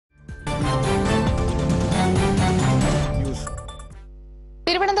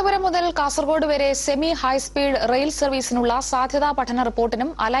തിരുവനന്തപുരം മുതൽ കാസർഗോഡ് വരെ semi high speed rail സർവീസിനുള്ള സാധ്യതാ പഠന റിപ്പോർട്ടിനും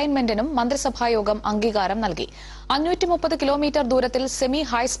അലൈൻമെന്റിനും മന്ത്രിസഭായോഗം അംഗീകാരം നൽകി. 530 കിലോമീറ്റർ ദൂരത്തിൽ സെമി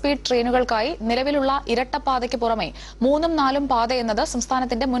ഹൈസ്പീഡ് ട്രെയിനുകൾക്കായി നിലവിലുള്ള ഇരട്ടപ്പാതയ്ക്ക് പുറമെ 3ഉം 4ഉം പാത എന്നത്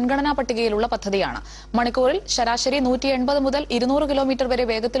സംസ്ഥാനത്തിന്റെ മുൻഗണനാ പട്ടികയിലുള്ള പദ്ധതിയാണ്. മണിക്കൂറിൽ ശരാശരി 180 മുതൽ 200 കിലോമീറ്റർ വരെ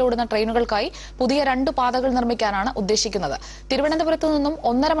വേഗത്തിലോടുന്ന ട്രെയിനുകൾക്കായി പുതിയ 2 പാതകൾ നിർമ്മിക്കാനാണ് ഉദ്ദേശിക്കുന്നത്. തിരുവനന്തപുരത്തു നിന്നും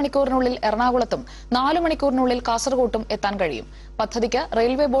 1.5 മണിക്കൂറിനുള്ളിൽ എറണാകുളത്തും 4 മണിക്കൂറിനുള്ളിൽ കാസർഗോട്ടും എത്താൻ കഴിയും. പദ്ധതിക്ക്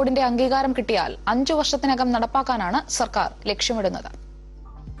റെയിൽവേ ബോർഡിന്റെ അംഗീകാരം കിട്ടിയാൽ 5 വർഷത്തിനകം നടപ്പാക്കാനാണ് സർക്കാർ ലക്ഷ്യമിടുന്നത്.